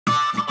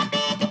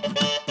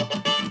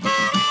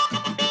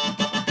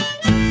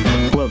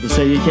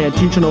say you can't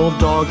teach an old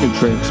dog new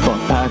tricks, but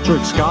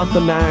Patrick's got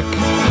the knack.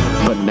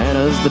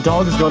 Bananas, the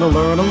dog is gonna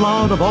learn a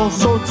lot of all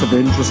sorts of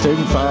interesting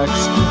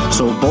facts.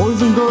 So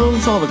boys and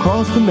girls all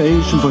across the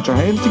nation, put your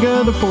hands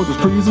together for this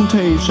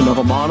presentation of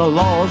a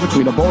monologue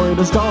between a boy and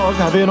his dog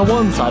having a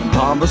one-sided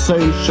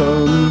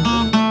conversation.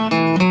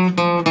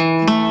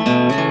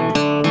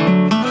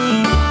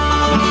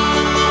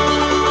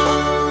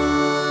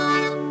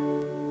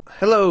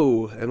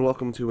 Hello, and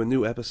welcome to a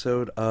new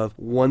episode of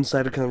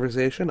One-Sided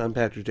Conversation. I'm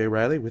Patrick J.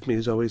 Riley. With me,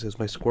 as always, is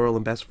my squirrel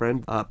and best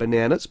friend,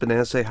 Bananas.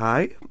 Bananas, say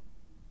hi.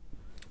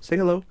 Say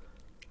hello.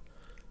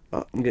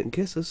 Oh, I'm getting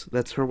kisses.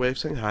 That's her way of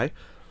saying hi.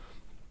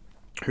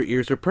 Her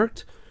ears are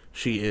perked.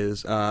 She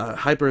is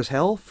hyper as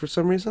hell for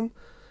some reason.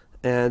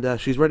 And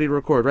she's ready to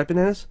record. Right,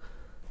 Bananas?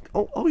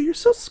 Oh, you're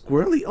so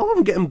squirrely. Oh,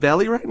 I'm getting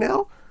belly right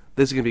now.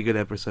 This is going to be a good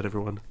episode,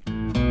 everyone.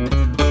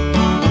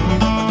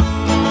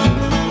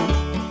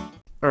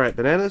 Alright,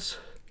 Bananas,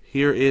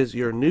 here is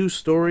your news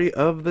story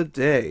of the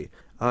day.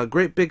 A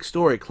great big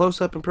story, close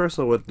up and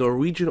personal with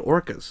Norwegian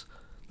orcas.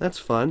 That's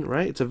fun,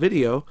 right? It's a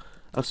video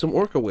of some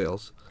orca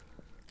whales.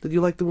 Did you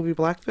like the movie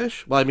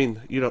Blackfish? Well, I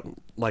mean, you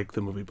don't like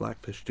the movie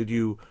Blackfish. Did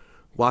you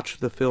watch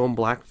the film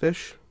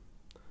Blackfish?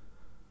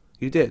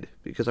 You did,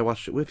 because I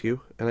watched it with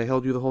you, and I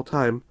held you the whole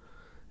time,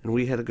 and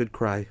we had a good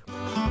cry.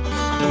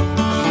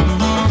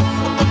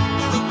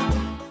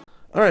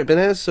 Alright,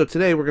 Bananas, so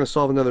today we're going to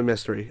solve another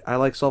mystery. I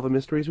like solving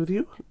mysteries with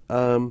you.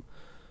 We're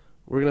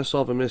going to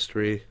solve a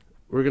mystery.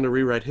 We're going to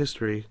rewrite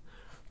history.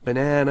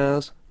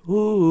 Bananas,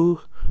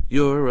 ooh,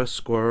 you're a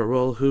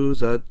squirrel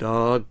who's a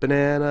dog.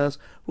 Bananas,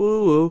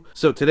 woo.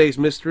 So today's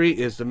mystery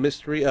is the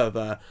mystery of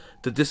the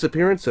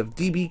disappearance of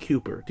D.B.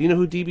 Cooper. Do you know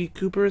who D.B.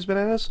 Cooper is,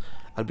 Bananas?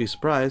 I'd be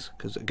surprised,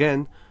 because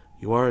again,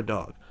 you are a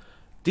dog.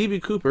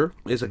 D.B. Cooper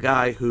is a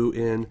guy who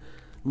in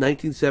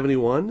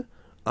 1971...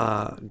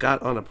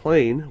 got on a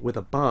plane with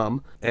a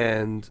bomb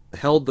and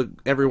held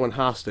everyone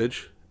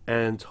hostage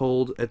and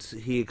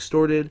he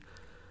extorted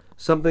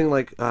something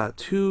like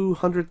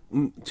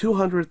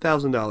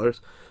 $200,000,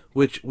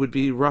 which would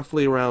be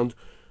roughly around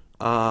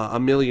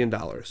 $1 million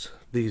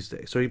these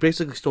days. So he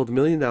basically stole $1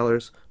 million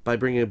by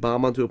bringing a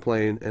bomb onto a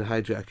plane and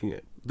hijacking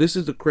it. This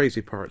is the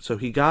crazy part. So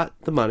he got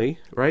the money,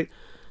 right?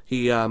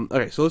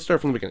 Okay, so let's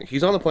start from the beginning.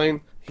 He's on the plane.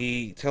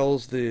 He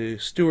tells the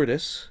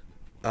stewardess,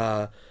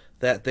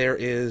 that there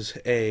is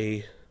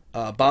a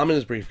bomb in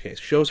his briefcase.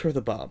 Shows her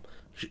the bomb.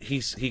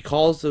 He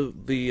calls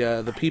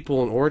the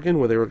people in Oregon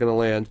where they were going to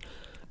land,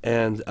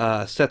 and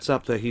sets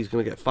up that he's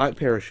going to get 5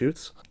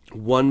 parachutes,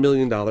 $1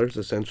 million,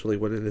 essentially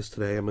what it is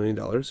today, $1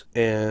 million,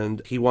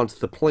 and he wants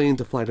the plane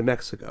to fly to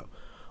Mexico.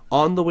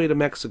 On the way to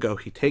Mexico,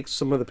 he takes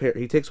one of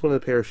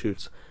the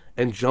parachutes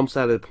and jumps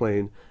out of the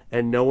plane,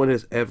 and no one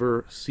has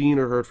ever seen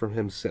or heard from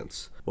him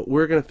since. What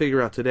we're going to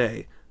figure out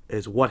today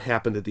is what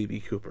happened to D.B.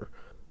 Cooper.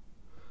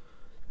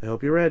 I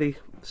hope you're ready.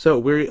 So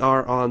we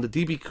are on the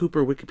D.B.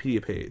 Cooper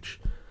Wikipedia page,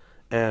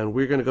 and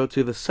we're going to go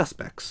to the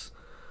suspects.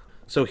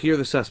 So here are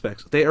the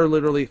suspects. They are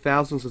literally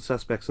thousands of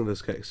suspects in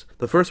this case.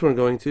 The first one I'm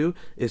going to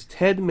is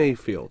Ted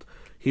Mayfield.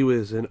 He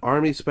was an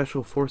Army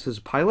Special Forces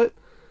pilot,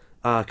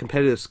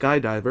 competitive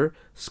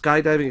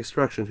skydiving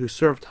instructor who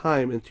served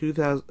time in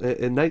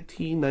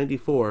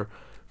 1994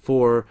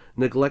 for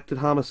neglected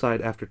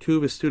homicide after 2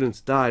 of his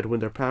students died when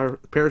their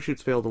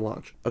parachutes failed to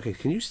launch. Okay,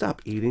 can you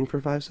stop eating for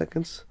 5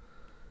 seconds?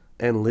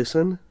 And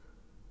listen.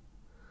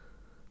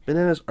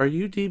 Bananas, are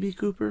you D.B.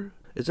 Cooper?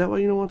 Is that why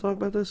you don't want to talk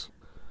about this?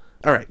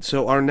 Alright,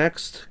 so our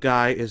next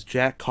guy is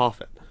Jack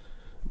Coffett.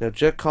 Now,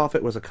 Jack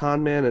Coffett was a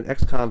con man and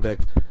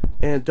ex-convict.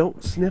 And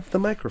don't sniff the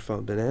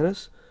microphone,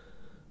 Bananas.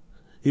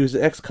 He was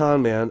an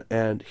ex-con man,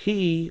 and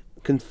he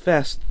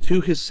confessed to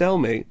his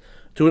cellmate,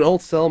 to an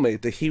old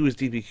cellmate, that he was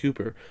D.B.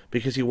 Cooper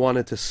because he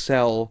wanted to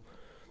sell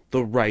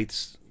the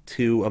rights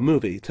to a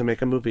movie, to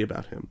make a movie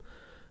about him.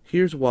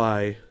 Here's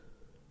why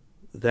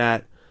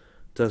that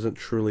doesn't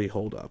truly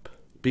hold up.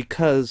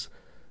 Because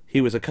he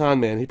was a con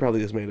man, he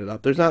probably just made it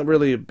up. There's not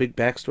really a big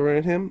backstory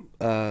in him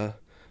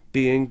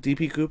being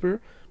D.B.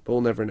 Cooper, but we'll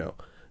never know.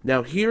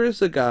 Now, here is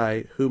the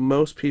guy who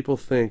most people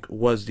think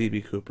was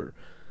D.B. Cooper.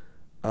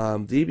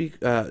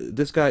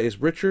 This guy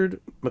is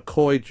Richard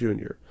McCoy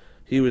Jr.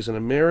 He was an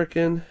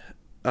American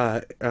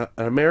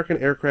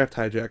aircraft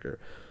hijacker.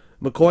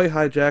 McCoy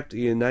hijacked a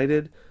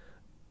United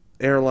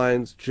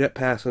Airlines jet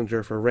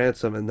passenger for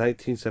ransom in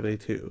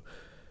 1972.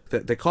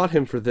 They caught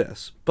him for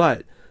this,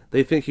 but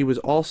they think he was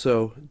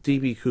also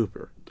D.B.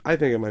 Cooper. I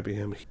think it might be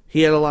him.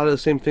 He had a lot of the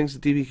same things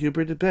that D.B.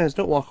 Cooper did. Bananas,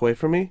 don't walk away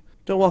from me.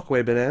 Don't walk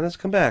away, Bananas.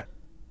 Come back.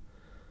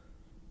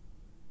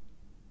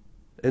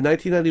 In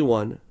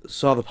 1991,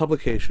 saw the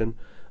publication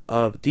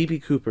of D.B.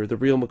 Cooper, The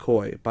Real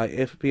McCoy, by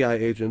FBI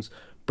agents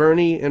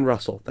Bernie and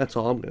Russell. That's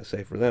all I'm going to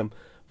say for them.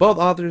 Both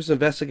authors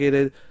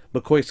investigated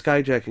McCoy's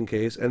skyjacking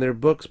case, and their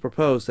books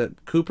proposed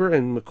that Cooper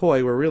and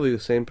McCoy were really the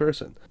same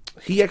person.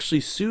 He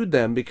actually sued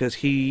them because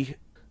he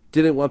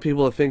didn't want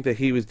people to think that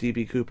he was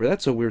D.B. Cooper.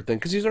 That's a weird thing,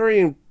 because he's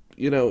already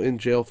in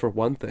jail for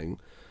one thing.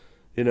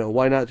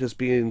 Why not just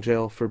be in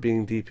jail for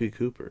being D.B.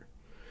 Cooper?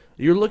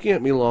 You're looking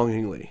at me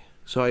longingly,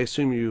 so I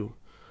assume you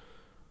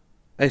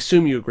I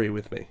assume you agree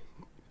with me.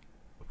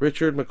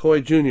 Richard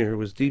McCoy Jr.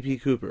 was D.P.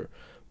 Cooper.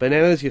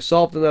 Bananas, you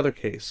solved another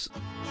case.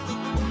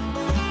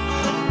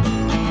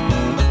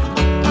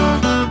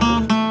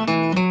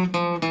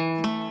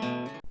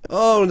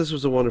 Oh, this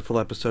was a wonderful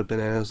episode,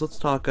 Bananas. Let's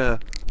talk,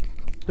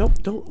 nope,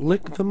 don't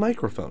lick the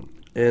microphone.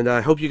 And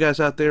I hope you guys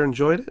out there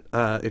enjoyed it.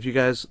 If you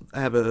guys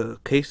have a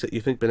case that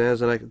you think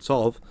Bananas and I can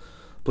solve,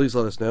 please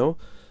let us know.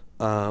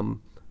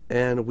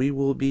 And we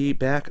will be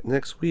back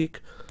next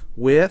week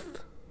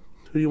with...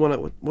 what do you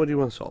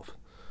want to solve?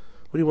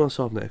 What do you want to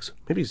solve next?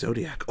 Maybe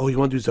Zodiac. Oh, you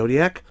want to do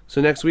Zodiac? So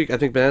next week, I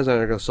think Bananas and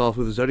I are going to solve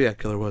who the Zodiac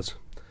killer was.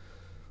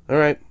 All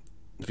right.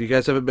 If you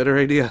guys have a better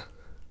idea,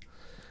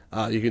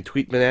 you can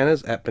tweet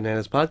Bananas at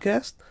Bananas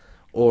Podcast,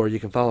 or you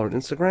can follow her on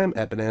Instagram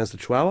at Bananas the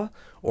Chihuahua,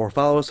 or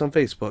follow us on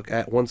Facebook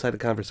at One Sided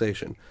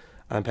Conversation.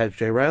 I'm Patrick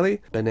J.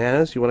 Riley.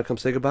 Bananas, you want to come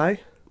say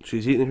goodbye?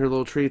 She's eating her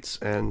little treats,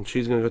 and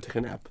she's going to go take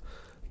a nap.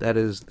 That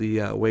is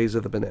the ways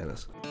of the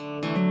Bananas.